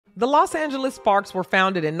The Los Angeles Sparks were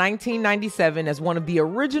founded in 1997 as one of the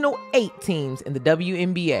original 8 teams in the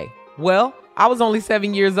WNBA. Well, I was only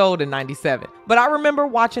 7 years old in 97, but I remember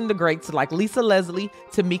watching the greats like Lisa Leslie,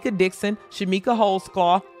 Tamecka Dixon, Chamique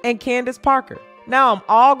Holdsclaw, and Candace Parker. Now I'm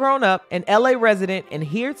all grown up, an LA resident, and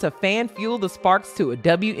here to fan fuel the Sparks to a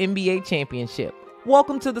WNBA championship.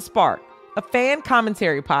 Welcome to The Spark, a fan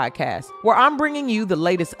commentary podcast where I'm bringing you the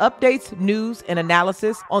latest updates, news, and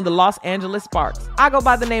analysis on the Los Angeles Sparks. I go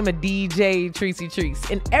by the name of DJ Tricey Trice,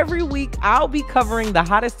 and every week I'll be covering the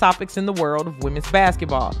hottest topics in the world of women's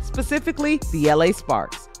basketball, specifically the LA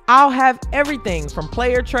Sparks. I'll have everything from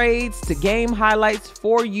player trades to game highlights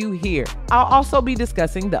for you here. I'll also be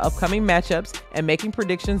discussing the upcoming matchups and making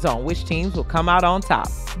predictions on which teams will come out on top.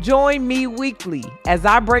 Join me weekly as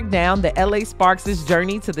I break down the LA Sparks'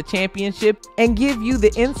 journey to the championship and give you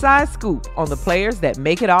the inside scoop on the players that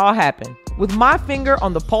make it all happen. With my finger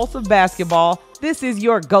on the pulse of basketball, this is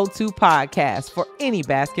your go-to podcast for any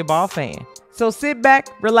basketball fan. So sit back,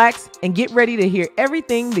 relax, and get ready to hear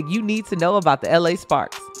everything that you need to know about the LA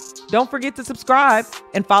Sparks. Don't forget to subscribe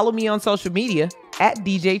and follow me on social media at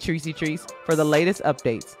DJ Tricey Trice for the latest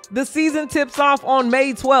updates. The season tips off on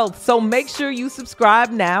May 12th, so make sure you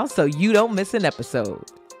subscribe now so you don't miss an episode.